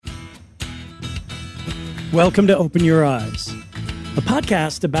Welcome to Open Your Eyes, a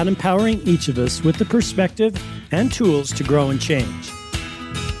podcast about empowering each of us with the perspective and tools to grow and change.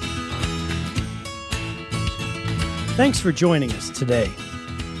 Thanks for joining us today.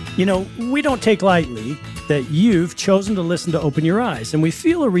 You know, we don't take lightly that you've chosen to listen to Open Your Eyes, and we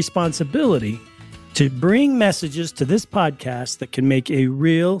feel a responsibility to bring messages to this podcast that can make a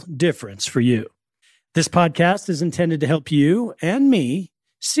real difference for you. This podcast is intended to help you and me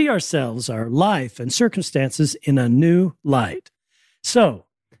see ourselves, our life, and circumstances in a new light. So,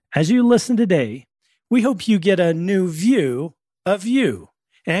 as you listen today, we hope you get a new view of you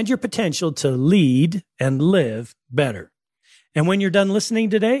and your potential to lead and live better. And when you're done listening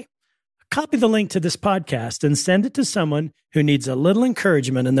today, copy the link to this podcast and send it to someone who needs a little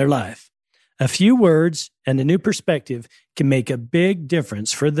encouragement in their life. A few words and a new perspective can make a big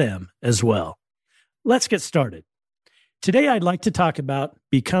difference for them as well. Let's get started. Today, I'd like to talk about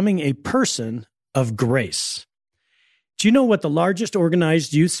becoming a person of grace. Do you know what the largest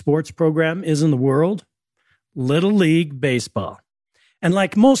organized youth sports program is in the world? Little League Baseball. And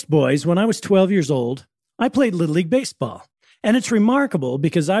like most boys, when I was 12 years old, I played Little League Baseball. And it's remarkable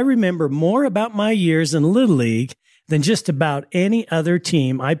because I remember more about my years in Little League than just about any other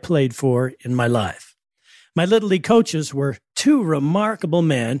team I played for in my life. My Little League coaches were two remarkable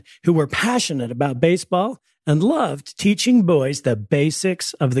men who were passionate about baseball and loved teaching boys the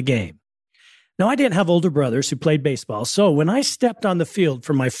basics of the game. Now, I didn't have older brothers who played baseball, so when I stepped on the field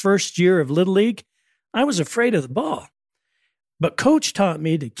for my first year of Little League, I was afraid of the ball. But Coach taught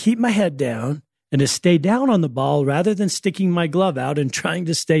me to keep my head down and to stay down on the ball rather than sticking my glove out and trying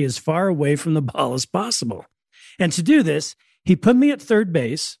to stay as far away from the ball as possible. And to do this, he put me at third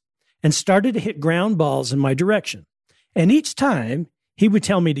base and started to hit ground balls in my direction. And each time, he would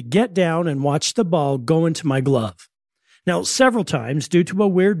tell me to get down and watch the ball go into my glove. Now, several times, due to a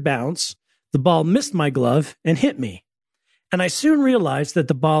weird bounce, the ball missed my glove and hit me. And I soon realized that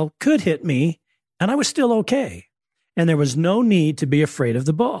the ball could hit me, and I was still okay. And there was no need to be afraid of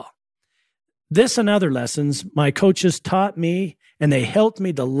the ball. This and other lessons my coaches taught me, and they helped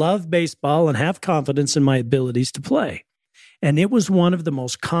me to love baseball and have confidence in my abilities to play. And it was one of the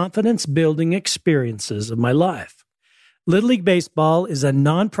most confidence-building experiences of my life. Little League Baseball is a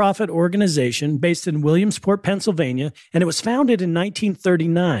nonprofit organization based in Williamsport, Pennsylvania, and it was founded in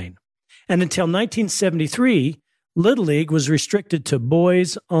 1939. And until 1973, Little League was restricted to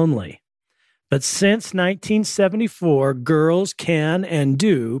boys only. But since 1974, girls can and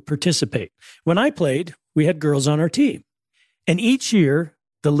do participate. When I played, we had girls on our team. And each year,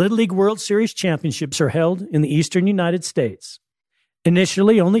 the Little League World Series championships are held in the eastern United States.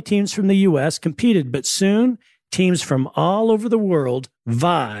 Initially, only teams from the U.S. competed, but soon, teams from all over the world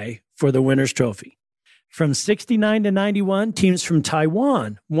vie for the winner's trophy. From 69 to 91, teams from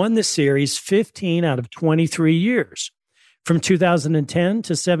Taiwan won the series 15 out of 23 years. From 2010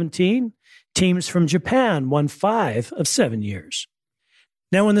 to 17, teams from Japan won 5 of 7 years.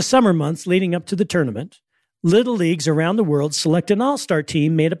 Now, in the summer months leading up to the tournament, Little Leagues around the world select an all-star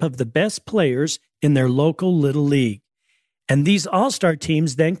team made up of the best players in their local Little League. And these all-star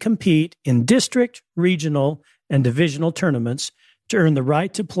teams then compete in district, regional, and divisional tournaments to earn the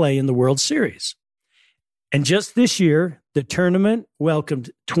right to play in the World Series. And just this year, the tournament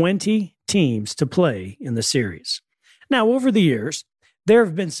welcomed 20 teams to play in the series. Now, over the years, there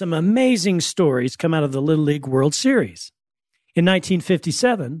have been some amazing stories come out of the Little League World Series. In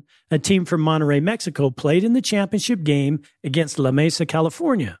 1957, a team from Monterrey, Mexico played in the championship game against La Mesa,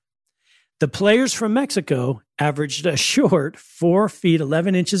 California. The players from Mexico averaged a short 4 feet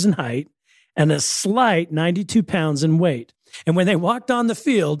 11 inches in height and a slight 92 pounds in weight. And when they walked on the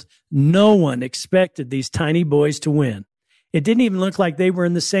field, no one expected these tiny boys to win. It didn't even look like they were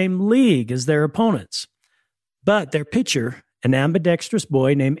in the same league as their opponents. But their pitcher, an ambidextrous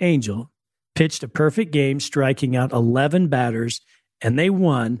boy named Angel, pitched a perfect game, striking out 11 batters, and they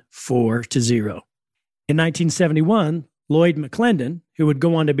won 4-0. In 1971, Lloyd McClendon, who would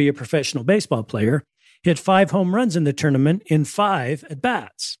go on to be a professional baseball player, hit 5 home runs in the tournament in 5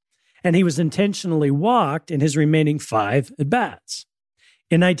 at-bats. And he was intentionally walked in his remaining 5 at-bats.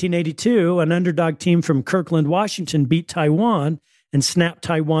 In 1982, an underdog team from Kirkland, Washington beat Taiwan and snapped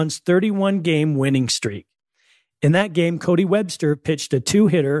Taiwan's 31-game winning streak. In that game, Cody Webster pitched a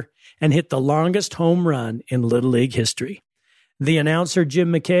 2-hitter and hit the longest home run in Little League history. The announcer,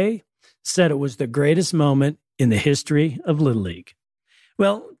 Jim McKay, said it was the greatest moment in the history of Little League.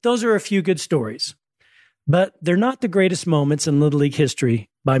 Well, those are a few good stories, but they're not the greatest moments in Little League history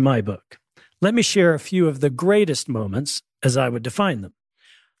by my book. Let me share a few of the greatest moments as I would define them.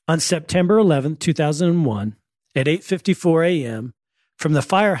 On September 11, 2001, at 8:54 a.m., from the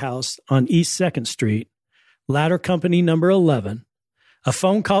firehouse on East 2nd Street, ladder company number 11, a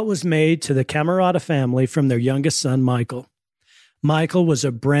phone call was made to the Camerata family from their youngest son, Michael. Michael was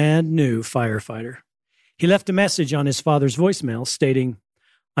a brand new firefighter. He left a message on his father's voicemail stating,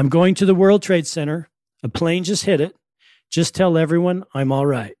 "I'm going to the World Trade Center. A plane just hit it. Just tell everyone I'm all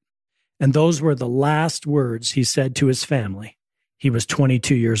right." And those were the last words he said to his family. He was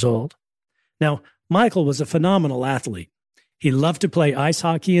 22 years old. Now, Michael was a phenomenal athlete. He loved to play ice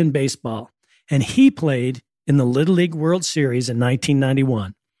hockey and baseball, and he played in the Little League World Series in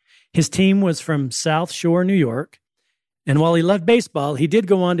 1991. His team was from South Shore, New York, and while he loved baseball, he did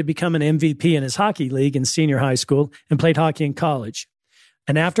go on to become an MVP in his hockey league in senior high school and played hockey in college.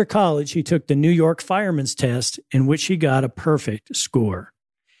 And after college, he took the New York fireman's test, in which he got a perfect score.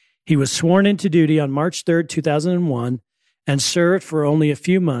 He was sworn into duty on March 3rd, 2001, and served for only a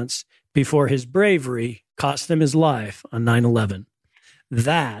few months before his bravery cost him his life on 9/11.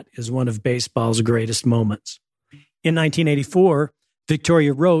 That is one of baseball's greatest moments. In 1984,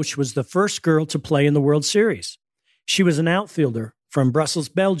 Victoria Roche was the first girl to play in the World Series. She was an outfielder from Brussels,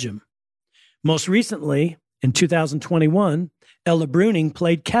 Belgium. Most recently, in 2021, Ella Bruning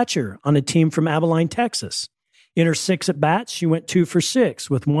played catcher on a team from Abilene, Texas. In her 6 at-bats, she went 2 for 6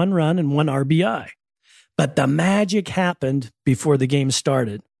 with 1 run and 1 RBI. But the magic happened before the game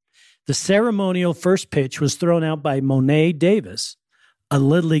started. The ceremonial first pitch was thrown out by Monet Davis, a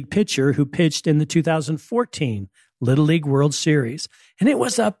Little League pitcher who pitched in the 2014 Little League World Series. And it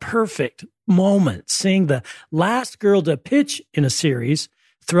was a perfect moment seeing the last girl to pitch in a series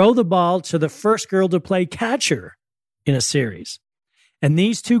throw the ball to the first girl to play catcher in a series. And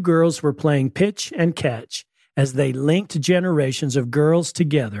these two girls were playing pitch and catch as they linked generations of girls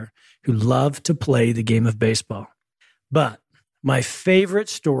together who loved to play the game of baseball. But my favorite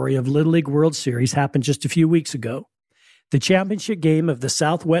story of Little League World Series happened just a few weeks ago. The championship game of the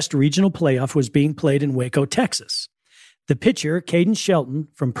Southwest Regional Playoff was being played in Waco, Texas. The pitcher, Caden Shelton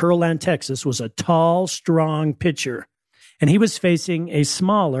from Pearland, Texas, was a tall, strong pitcher, and he was facing a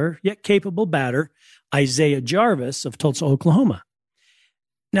smaller yet capable batter, Isaiah Jarvis of Tulsa, Oklahoma.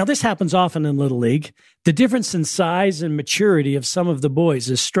 Now, this happens often in Little League. The difference in size and maturity of some of the boys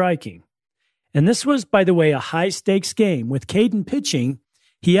is striking. And this was, by the way, a high-stakes game. With Caden pitching,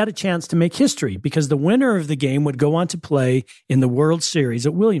 he had a chance to make history because the winner of the game would go on to play in the World Series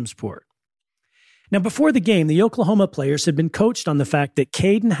at Williamsport. Now, before the game, the Oklahoma players had been coached on the fact that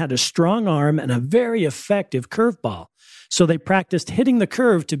Caden had a strong arm and a very effective curveball, so they practiced hitting the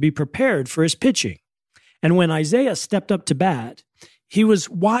curve to be prepared for his pitching. And when Isaiah stepped up to bat, he was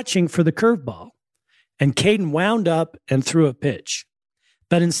watching for the curveball, and Caden wound up and threw a pitch.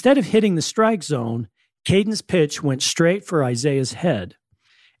 But instead of hitting the strike zone, Caden's pitch went straight for Isaiah's head.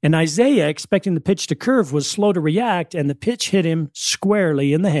 And Isaiah, expecting the pitch to curve, was slow to react, and the pitch hit him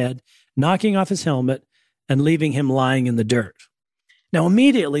squarely in the head, knocking off his helmet and leaving him lying in the dirt. Now,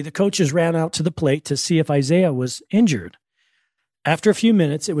 immediately, the coaches ran out to the plate to see if Isaiah was injured. After a few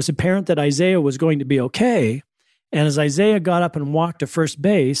minutes, it was apparent that Isaiah was going to be okay, and as Isaiah got up and walked to first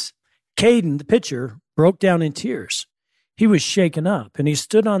base, Caden, the pitcher, broke down in tears. He was shaken up, and he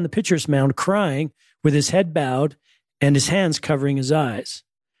stood on the pitcher's mound crying with his head bowed and his hands covering his eyes.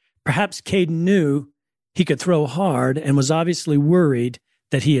 Perhaps Caden knew he could throw hard and was obviously worried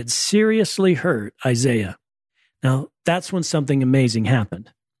that he had seriously hurt Isaiah. Now, that's when something amazing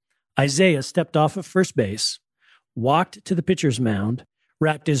happened. Isaiah stepped off of first base, walked to the pitcher's mound,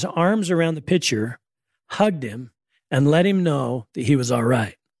 wrapped his arms around the pitcher, hugged him, and let him know that he was all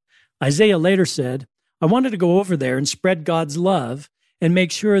right. Isaiah later said, "I wanted to go over there and spread God's love and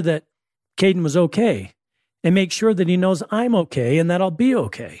make sure that Caden was okay, and make sure that he knows I'm okay and that I'll be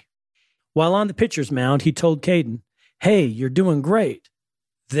okay." While on the pitcher's mound, he told Caden, "Hey, you're doing great."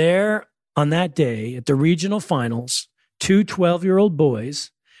 There, on that day at the regional finals, two 12-year-old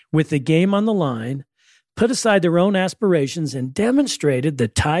boys, with the game on the line, put aside their own aspirations and demonstrated the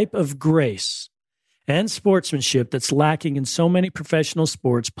type of grace and sportsmanship that's lacking in so many professional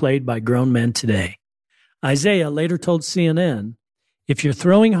sports played by grown men today. Isaiah later told CNN, "If you're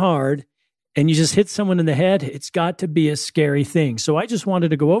throwing hard and you just hit someone in the head, it's got to be a scary thing. So I just wanted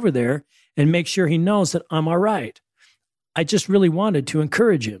to go over there and make sure he knows that I'm all right. I just really wanted to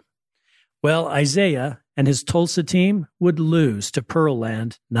encourage him." Well, Isaiah and his Tulsa team would lose to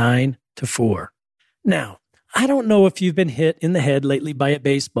Pearland 9-4. Now, I don't know if you've been hit in the head lately by a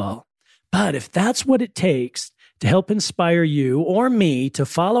baseball, but if that's what it takes to help inspire you or me to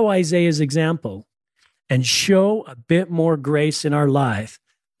follow Isaiah's example and show a bit more grace in our life,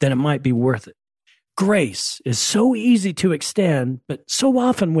 then it might be worth it. Grace is so easy to extend, but so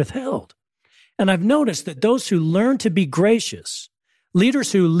often withheld. And I've noticed that those who learn to be gracious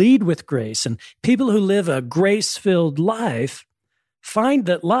Leaders who lead with grace and people who live a grace-filled life find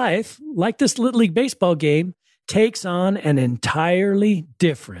that life, like this Little League baseball game, takes on an entirely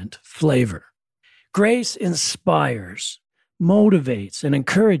different flavor. Grace inspires, motivates, and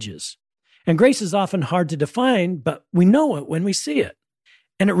encourages. And grace is often hard to define, but we know it when we see it.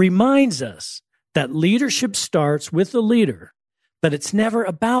 And it reminds us that leadership starts with the leader, but it's never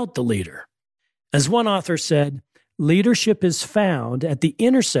about the leader. As one author said, leadership is found at the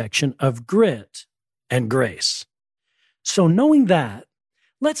intersection of grit and grace. So knowing that,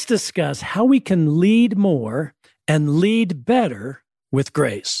 let's discuss how we can lead more and lead better with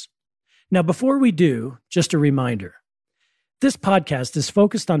grace. Now, before we do, just a reminder. This podcast is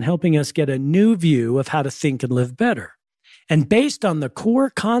focused on helping us get a new view of how to think and live better. And based on the core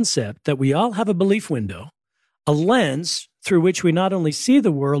concept that we all have a belief window, a lens through which we not only see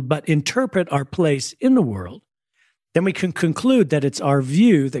the world, but interpret our place in the world, then we can conclude that it's our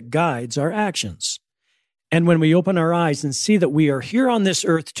view that guides our actions. And when we open our eyes and see that we are here on this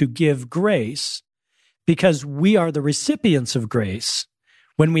earth to give grace, because we are the recipients of grace,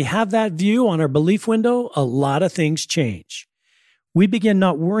 when we have that view on our belief window, a lot of things change. We begin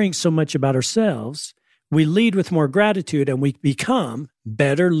not worrying so much about ourselves. We lead with more gratitude, and we become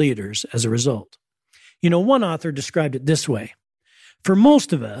better leaders as a result. You know, one author described it this way. For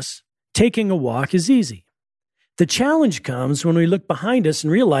most of us, taking a walk is easy. The challenge comes when we look behind us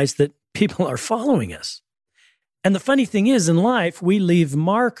and realize that people are following us. And the funny thing is, in life, we leave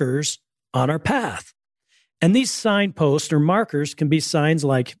markers on our path. And these signposts or markers can be signs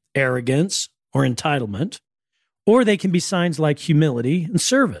like arrogance or entitlement, or they can be signs like humility and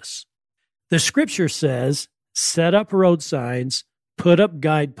service. The scripture says, set up road signs, put up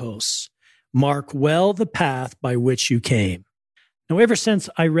guideposts, mark well the path by which you came. Now, ever since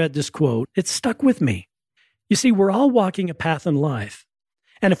I read this quote, it's stuck with me. You see, we're all walking a path in life.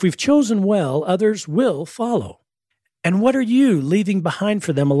 And if we've chosen well, others will follow. And what are you leaving behind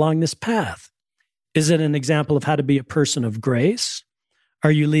for them along this path? Is it an example of how to be a person of grace?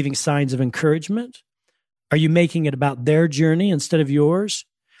 Are you leaving signs of encouragement? Are you making it about their journey instead of yours?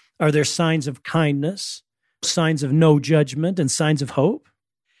 Are there signs of kindness, signs of no judgment, and signs of hope?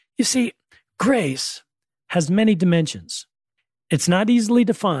 You see, grace has many dimensions. It's not easily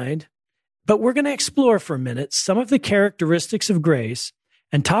defined, but we're going to explore for a minute some of the characteristics of grace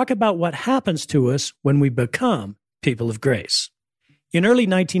and talk about what happens to us when we become people of grace. In early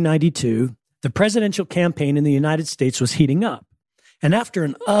 1992, the presidential campaign in the United States was heating up. And after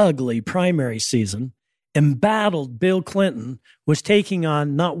an ugly primary season, embattled Bill Clinton was taking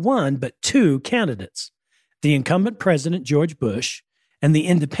on not one, but two candidates, the incumbent president, George Bush, and the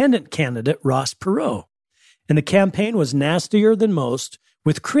independent candidate, Ross Perot. And the campaign was nastier than most,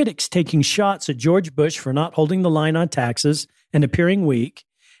 with critics taking shots at George Bush for not holding the line on taxes and appearing weak,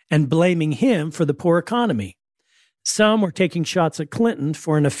 and blaming him for the poor economy. Some were taking shots at Clinton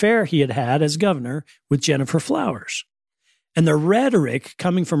for an affair he had had as governor with Jennifer Flowers. And the rhetoric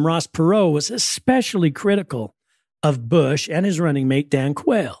coming from Ross Perot was especially critical of Bush and his running mate, Dan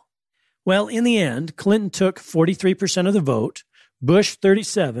Quayle. Well, in the end, Clinton took 43% of the vote, Bush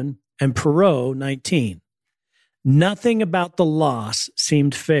 37%, and Perot 19%. Nothing about the loss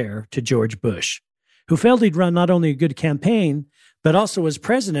seemed fair to George Bush, who felt he'd run not only a good campaign, but also as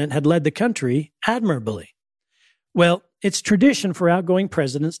president had led the country admirably. Well, it's tradition for outgoing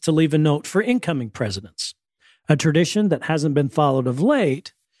presidents to leave a note for incoming presidents, a tradition that hasn't been followed of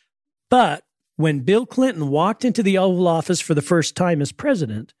late. But when Bill Clinton walked into the Oval Office for the first time as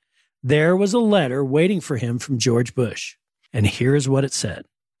president, there was a letter waiting for him from George Bush. And here's what it said.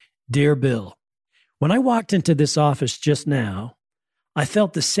 Dear Bill, when I walked into this office just now, I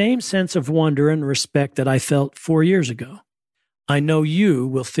felt the same sense of wonder and respect that I felt 4 years ago. I know you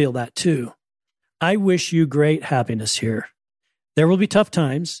will feel that too. I wish you great happiness here. There will be tough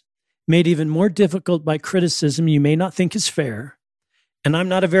times, made even more difficult by criticism you may not think is fair. And I'm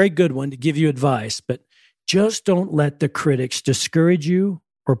not a very good one to give you advice, but just don't let the critics discourage you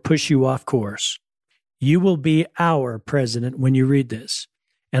or push you off course. You will be our president when you read this,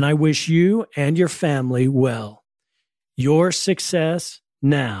 and I wish you and your family well. Your success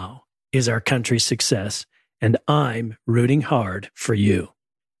now is our country's success, and I'm rooting hard for you.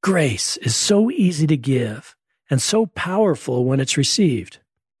 Grace is so easy to give and so powerful when it's received.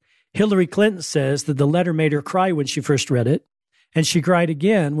 Hillary Clinton says that the letter made her cry when she first read it, and she cried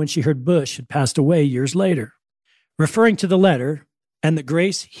again when she heard Bush had passed away years later. Referring to the letter and the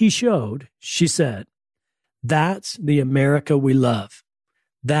grace he showed, she said, "That's the America we love.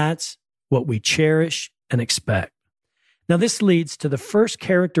 That's what we cherish and expect." Now, this leads to the first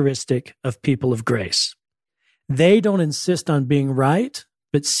characteristic of people of grace. They don't insist on being right,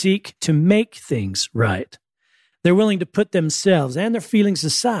 but seek to make things right. They're willing to put themselves and their feelings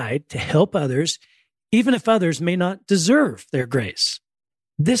aside to help others, even if others may not deserve their grace.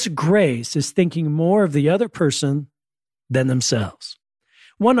 This grace is thinking more of the other person than themselves.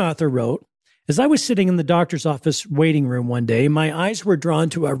 One author wrote, "As I was sitting in the doctor's office waiting room one day, my eyes were drawn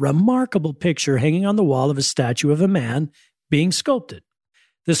to a remarkable picture hanging on the wall of a statue of a man being sculpted.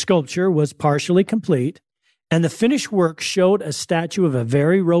 The sculpture was partially complete, and the finished work showed a statue of a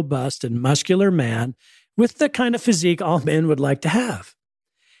very robust and muscular man with the kind of physique all men would like to have.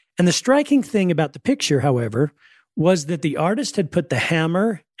 And the striking thing about the picture, however, was that the artist had put the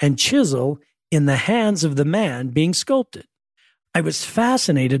hammer and chisel in the hands of the man being sculpted. I was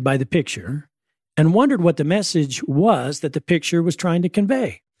fascinated by the picture and wondered what the message was that the picture was trying to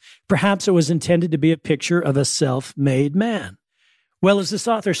convey. Perhaps it was intended to be a picture of a self-made man. Well, as this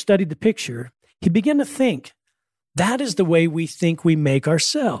author studied the picture, he began to think, that is the way we think we make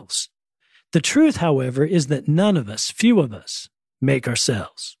ourselves. The truth, however, is that none of us, few of us, make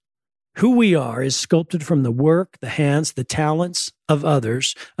ourselves. Who we are is sculpted from the work, the hands, the talents of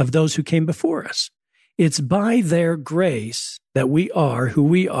others, of those who came before us. It's by their grace that we are who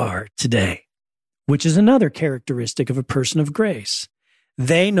we are today, which is another characteristic of a person of grace.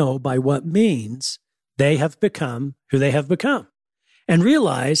 They know by what means they have become who they have become, and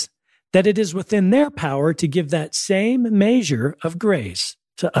realize that it is within their power to give that same measure of grace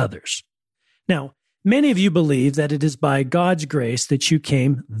to others. Now, many of you believe that it is by God's grace that you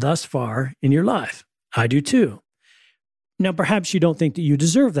came thus far in your life. I do too. Now, perhaps you don't think that you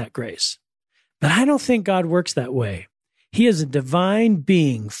deserve that grace, but I don't think God works that way. He is a divine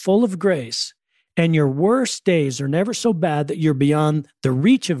being full of grace, and your worst days are never so bad that you're beyond the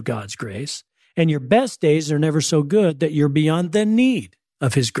reach of God's grace, and your best days are never so good that you're beyond the need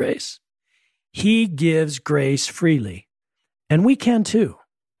of His grace. He gives grace freely, and we can too.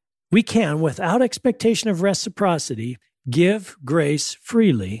 We can, without expectation of reciprocity, give grace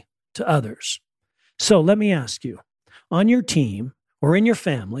freely to others. So let me ask you, on your team or in your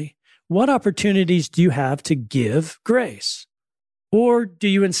family, what opportunities do you have to give grace? Or do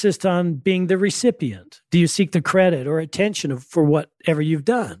you insist on being the recipient? Do you seek the credit or attention for whatever you've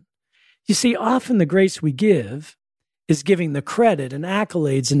done? You see, often the grace we give is giving the credit and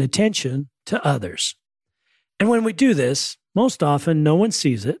accolades and attention to others. And when we do this, most often no one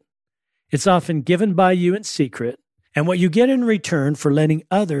sees it. It's often given by you in secret, and what you get in return for letting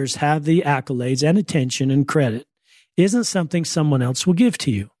others have the accolades and attention and credit isn't something someone else will give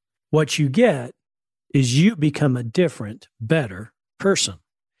to you. What you get is you become a different, better person.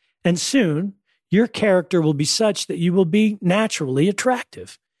 And soon, your character will be such that you will be naturally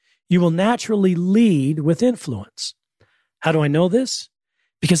attractive. You will naturally lead with influence. How do I know this?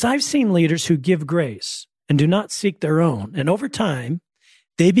 Because I've seen leaders who give grace and do not seek their own, and over time,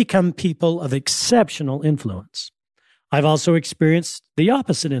 they become people of exceptional influence. I've also experienced the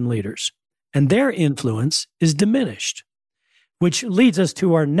opposite in leaders, and their influence is diminished, which leads us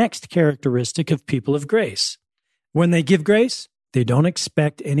to our next characteristic of people of grace. When they give grace, they don't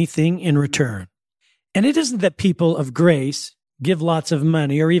expect anything in return. And it isn't that people of grace give lots of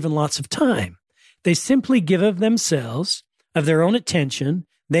money or even lots of time. They simply give of themselves, of their own attention.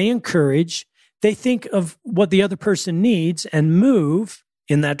 They encourage, they think of what the other person needs and move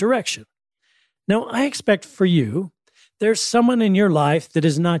in that direction. Now, I expect for you, there's someone in your life that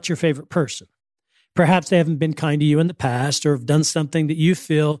is not your favorite person. Perhaps they haven't been kind to you in the past or have done something that you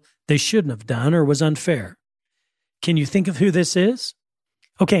feel they shouldn't have done or was unfair. Can you think of who this is?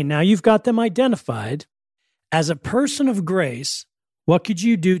 Okay, now you've got them identified. As a person of grace, what could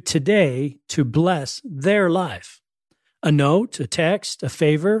you do today to bless their life? A note, a text, a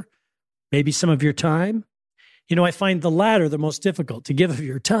favor, maybe some of your time? You know, I find the latter the most difficult, to give of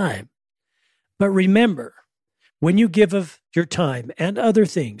your time. But remember, when you give of your time and other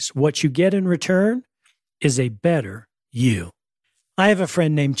things, what you get in return is a better you. I have a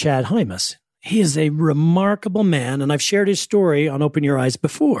friend named Chad Hymas. He is a remarkable man, and I've shared his story on Open Your Eyes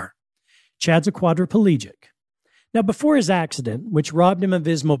before. Chad's a quadriplegic. Now, before his accident, which robbed him of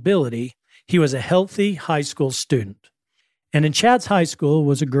his mobility, he was a healthy high school student. And in Chad's high school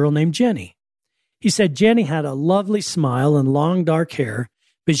was a girl named Jenny. He said Jenny had a lovely smile and long dark hair,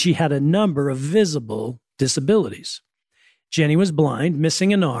 but she had a number of visible disabilities. Jenny was blind,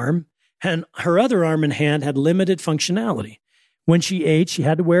 missing an arm, and her other arm and hand had limited functionality. When she ate, she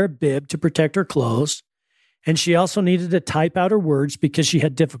had to wear a bib to protect her clothes, and she also needed to type out her words because she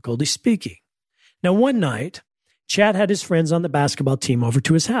had difficulty speaking. Now, one night, Chad had his friends on the basketball team over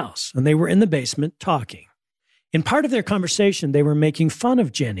to his house, and they were in the basement talking. In part of their conversation, they were making fun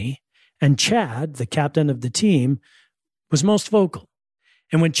of Jenny And Chad, the captain of the team, was most vocal.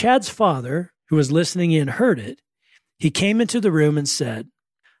 And when Chad's father, who was listening in, heard it, he came into the room and said,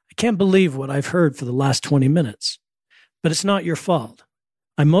 "I can't believe what I've heard for the last 20 minutes. But it's not your fault.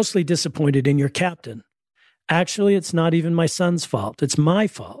 I'm mostly disappointed in your captain. Actually, it's not even my son's fault. It's my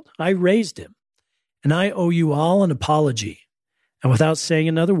fault. I raised him. And I owe you all an apology." And without saying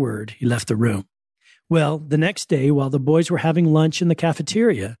another word, he left the room. Well, the next day, while the boys were having lunch in the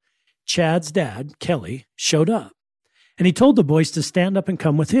cafeteria, Chad's dad, Kelly, showed up. And he told the boys to stand up and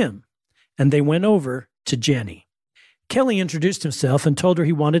come with him. And they went over to Jenny. Kelly introduced himself and told her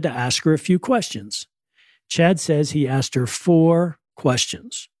he wanted to ask her a few questions. Chad says he asked her 4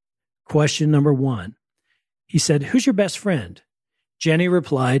 questions. Question number 1. He said, "Who's your best friend?" Jenny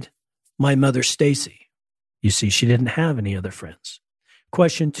replied, "My mother, Stacy." You see, she didn't have any other friends.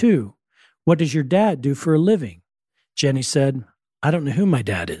 Question 2. "What does your dad do for a living?" Jenny said, "I don't know who my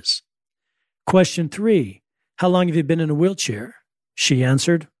dad is." Question 3. "How long have you been in a wheelchair?" She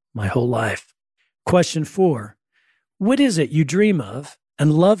answered, "My whole life." Question 4. "What is it you dream of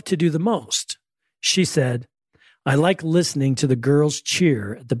and love to do the most?" She said, "I like listening to the girls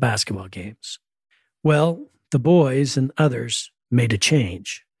cheer at the basketball games." Well, the boys and others made a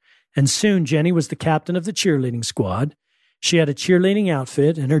change. And soon Jenny was the captain of the cheerleading squad. She had a cheerleading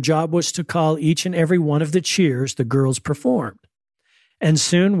outfit, and her job was to call each and every one of the cheers the girls performed. And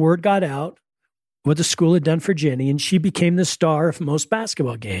soon word got out what the school had done for Jenny, and she became the star of most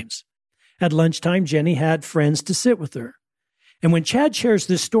basketball games. At lunchtime, Jenny had friends to sit with her. And when Chad shares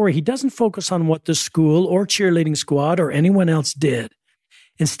this story, he doesn't focus on what the school or cheerleading squad or anyone else did.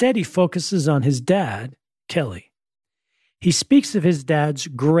 Instead, he focuses on his dad, Kelly. He speaks of his dad's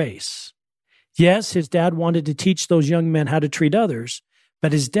grace. Yes, his dad wanted to teach those young men how to treat others,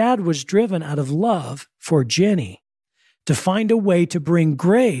 but his dad was driven out of love for Jenny to find a way to bring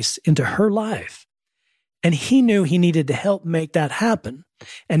grace into her life. And he knew he needed to help make that happen.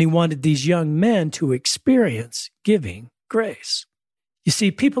 And he wanted these young men to experience giving grace. You see,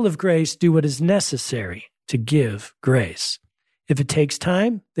 people of grace do what is necessary to give grace. If it takes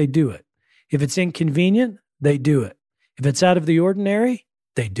time, they do it. If it's inconvenient, they do it. If it's out of the ordinary,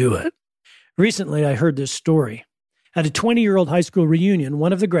 they do it. Recently, I heard this story. At a 20-year-old high school reunion,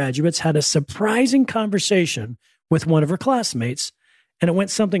 one of the graduates had a surprising conversation with one of her classmates, and it went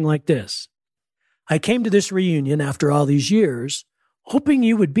something like this. "I came to this reunion after all these years, hoping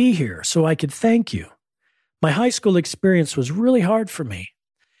you would be here so I could thank you. My high school experience was really hard for me,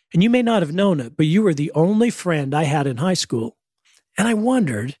 and you may not have known it, but you were the only friend I had in high school. And I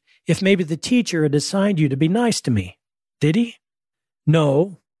wondered if maybe the teacher had assigned you to be nice to me. Did he?"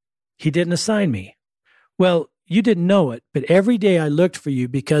 "No, he didn't assign me." "Well, you didn't know it, but every day I looked for you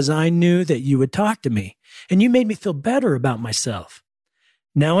because I knew that you would talk to me, and you made me feel better about myself.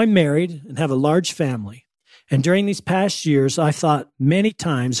 Now I'm married and have a large family, and during these past years, I thought many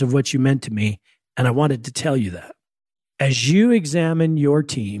times of what you meant to me, and I wanted to tell you that. As you examine your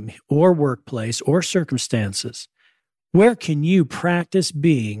team or workplace or circumstances, where can you practice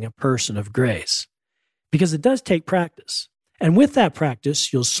being a person of grace? Because it does take practice. And with that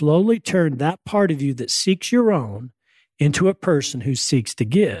practice, you'll slowly turn that part of you that seeks your own into a person who seeks to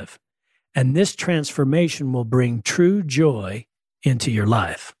give. And this transformation will bring true joy into your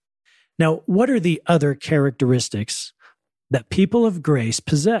life. Now, what are the other characteristics that people of grace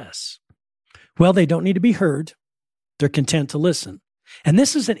possess? Well, they don't need to be heard. They're content to listen. And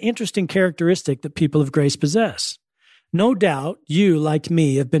this is an interesting characteristic that people of grace possess. No doubt you, like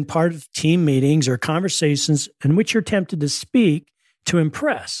me, have been part of team meetings or conversations in which you're tempted to speak to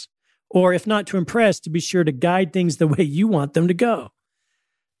impress, or if not to impress, to be sure to guide things the way you want them to go.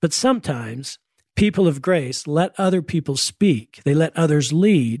 But sometimes people of grace let other people speak. They let others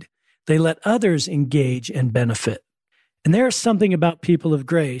lead. They let others engage and benefit. And there's something about people of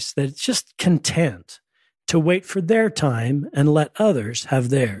grace that's just content to wait for their time and let others have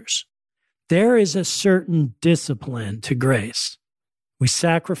theirs. There is a certain discipline to grace. We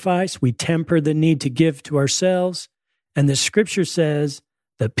sacrifice, we temper the need to give to ourselves, and the scripture says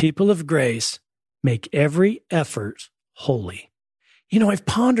that people of grace make every effort holy. You know, I've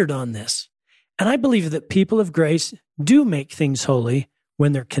pondered on this, and I believe that people of grace do make things holy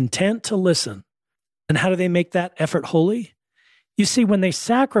when they're content to listen. And how do they make that effort holy? You see, when they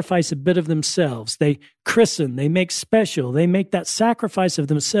sacrifice a bit of themselves, they christen, they make special, they make that sacrifice of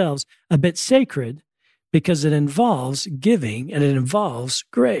themselves a bit sacred because it involves giving and it involves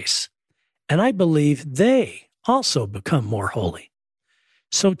grace. And I believe they also become more holy.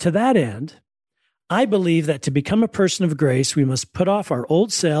 So to that end, I believe that to become a person of grace, we must put off our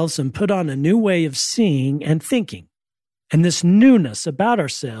old selves and put on a new way of seeing and thinking. And this newness about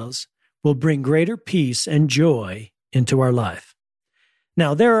ourselves will bring greater peace and joy into our life.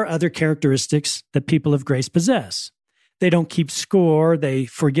 Now, there are other characteristics that people of grace possess. They don't keep score, they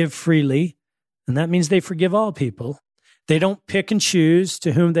forgive freely, and that means they forgive all people. They don't pick and choose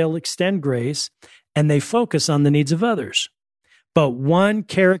to whom they'll extend grace, and they focus on the needs of others. But one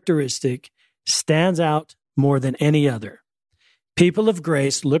characteristic stands out more than any other. People of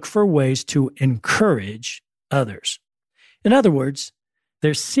grace look for ways to encourage others. In other words,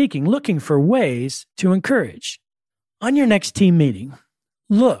 they're looking for ways to encourage. On your next team meeting,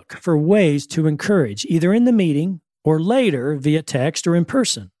 look for ways to encourage, either in the meeting or later via text or in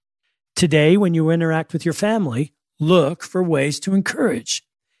person. Today, when you interact with your family, look for ways to encourage.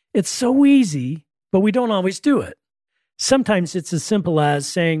 It's so easy, but we don't always do it. Sometimes it's as simple as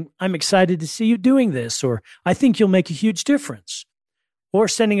saying, "I'm excited to see you doing this," or "I think you'll make a huge difference." Or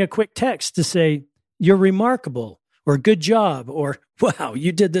sending a quick text to say, "You're remarkable," or "Good job," or "Wow,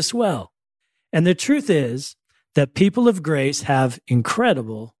 you did this well." And the truth is that people of grace have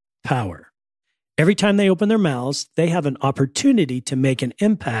incredible power. Every time they open their mouths, they have an opportunity to make an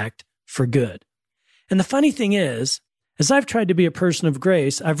impact for good. And the funny thing is, as I've tried to be a person of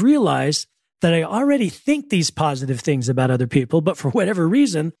grace, I've realized that I already think these positive things about other people, but for whatever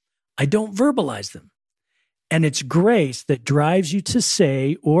reason, I don't verbalize them. And it's grace that drives you to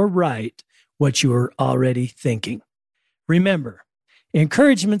say or write what you are already thinking. Remember,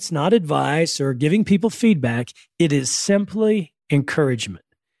 encouragement's not advice or giving people feedback. It is simply encouragement.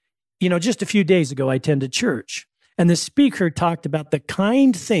 Just a few days ago, I attended church, and the speaker talked about the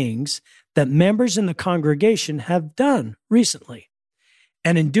kind things that members in the congregation have done recently.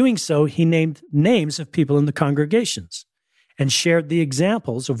 And in doing so, he named names of people in the congregations and shared the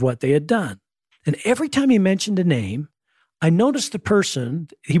examples of what they had done. And every time he mentioned a name, I noticed the person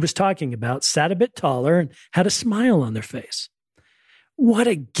he was talking about sat a bit taller and had a smile on their face. What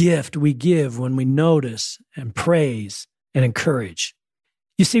a gift we give when we notice and praise and encourage.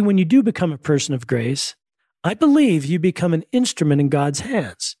 You see, when you do become a person of grace, I believe you become an instrument in God's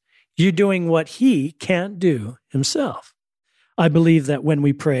hands. You're doing what He can't do Himself. I believe that when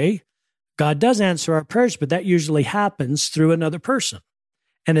we pray, God does answer our prayers, but that usually happens through another person.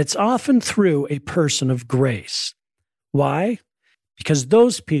 And it's often through a person of grace. Why? Because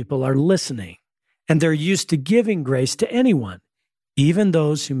those people are listening, and they're used to giving grace to anyone, even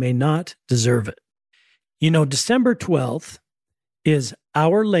those who may not deserve it. December 12th is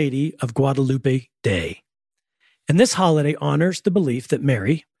Our Lady of Guadalupe Day. And this holiday honors the belief that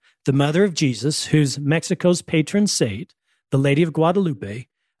Mary, the mother of Jesus, who's Mexico's patron saint, the Lady of Guadalupe,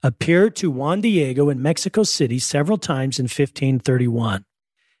 appeared to Juan Diego in Mexico City several times in 1531.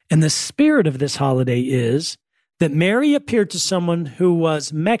 And the spirit of this holiday is that Mary appeared to someone who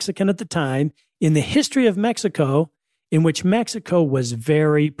was Mexican at the time in the history of Mexico, in which Mexico was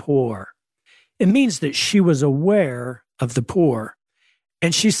very poor. It means that she was aware of the poor,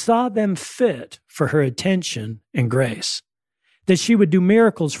 and she saw them fit for her attention and grace. That she would do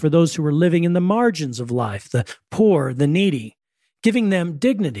miracles for those who were living in the margins of life, the poor, the needy, giving them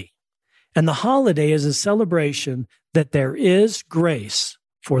dignity. And the holiday is a celebration that there is grace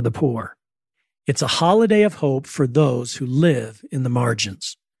for the poor. It's a holiday of hope for those who live in the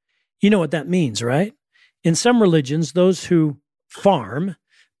margins. You know what that means, right? In some religions, those who farm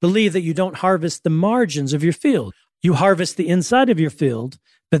believe that you don't harvest the margins of your field. You harvest the inside of your field,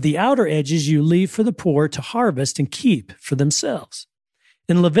 but the outer edges you leave for the poor to harvest and keep for themselves.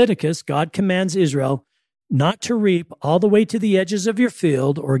 In Leviticus, God commands Israel not to reap all the way to the edges of your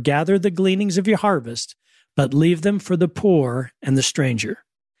field or gather the gleanings of your harvest, but leave them for the poor and the stranger.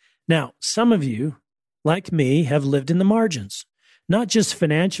 Now, some of you, like me, have lived in the margins, not just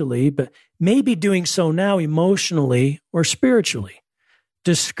financially, but maybe doing so now emotionally or spiritually.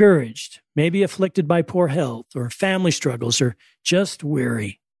 Discouraged, maybe afflicted by poor health or family struggles, or just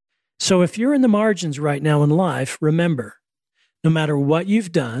weary. So if you're in the margins right now in life, remember, no matter what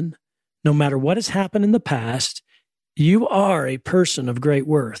you've done, no matter what has happened in the past, you are a person of great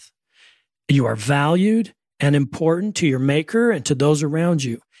worth. You are valued and important to your Maker and to those around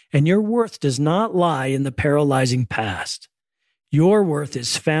you, and your worth does not lie in the paralyzing past. Your worth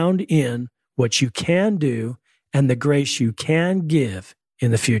is found in what you can do and the grace you can give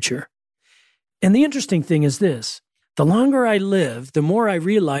in the future. And the interesting thing is this: the longer I live, the more I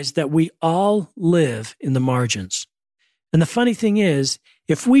realize that we all live in the margins. And the funny thing is,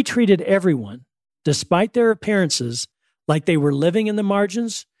 if we treated everyone, despite their appearances, like they were living in the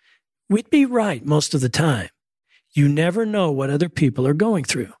margins, we'd be right most of the time. You never know what other people are going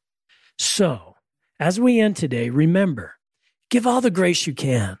through. So, as we end today, remember, give all the grace you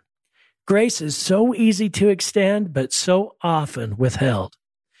can. Grace is so easy to extend, but so often withheld.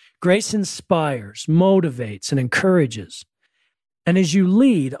 Grace inspires, motivates, and encourages. And as you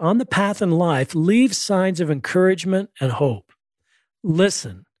lead on the path in life, leave signs of encouragement and hope.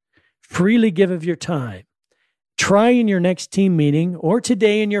 Listen, freely give of your time. Try in your next team meeting or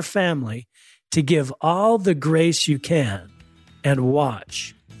today in your family to give all the grace you can. And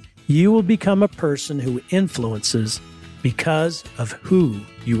watch. You will become a person who influences because of who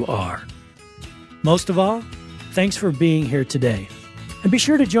you are. Most of all, thanks for being here today. And be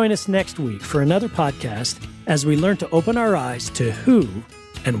sure to join us next week for another podcast as we learn to open our eyes to who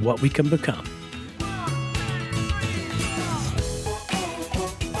and what we can become.